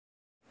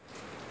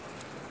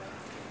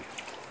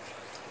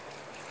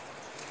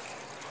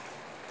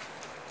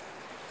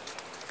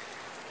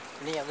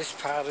Now this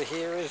part of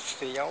here is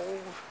the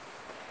old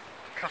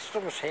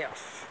customs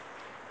house.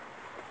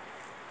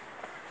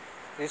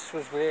 This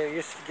was where you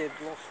used to get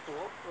lost a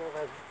lot.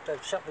 Well,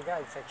 they've shut the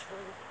gates actually.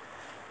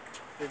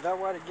 There's no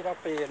way to get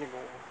up there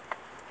anymore.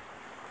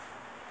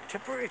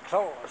 Temporary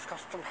closed,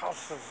 custom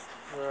houses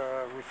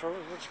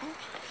refurbishment.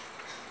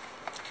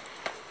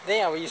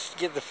 Now we used to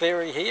get the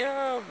ferry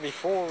here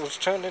before it was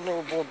turned into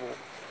a boardwalk.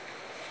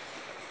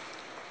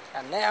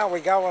 And now we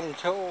go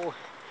until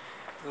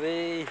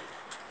the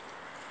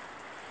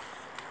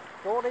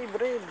Gordy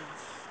Bridge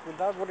with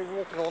nobody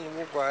walking on the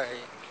walkway.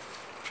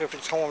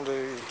 Perfect time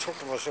to talk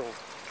to myself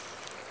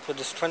for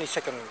just 20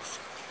 seconds.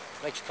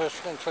 Next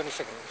person in 20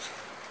 seconds.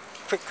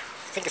 Quick,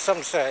 think of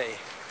something to say.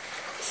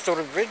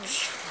 Story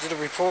Bridge, did a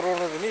report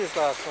on it in the news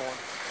last night.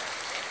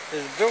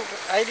 It was built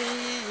 80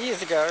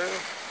 years ago,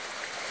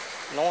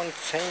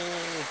 it's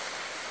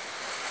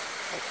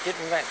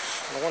getting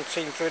maths,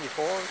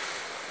 1934,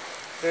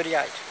 38,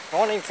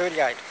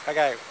 1938,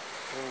 okay,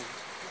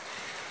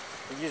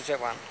 we'll use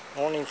that one,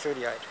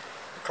 1938.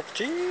 A cup of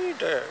tea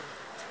there.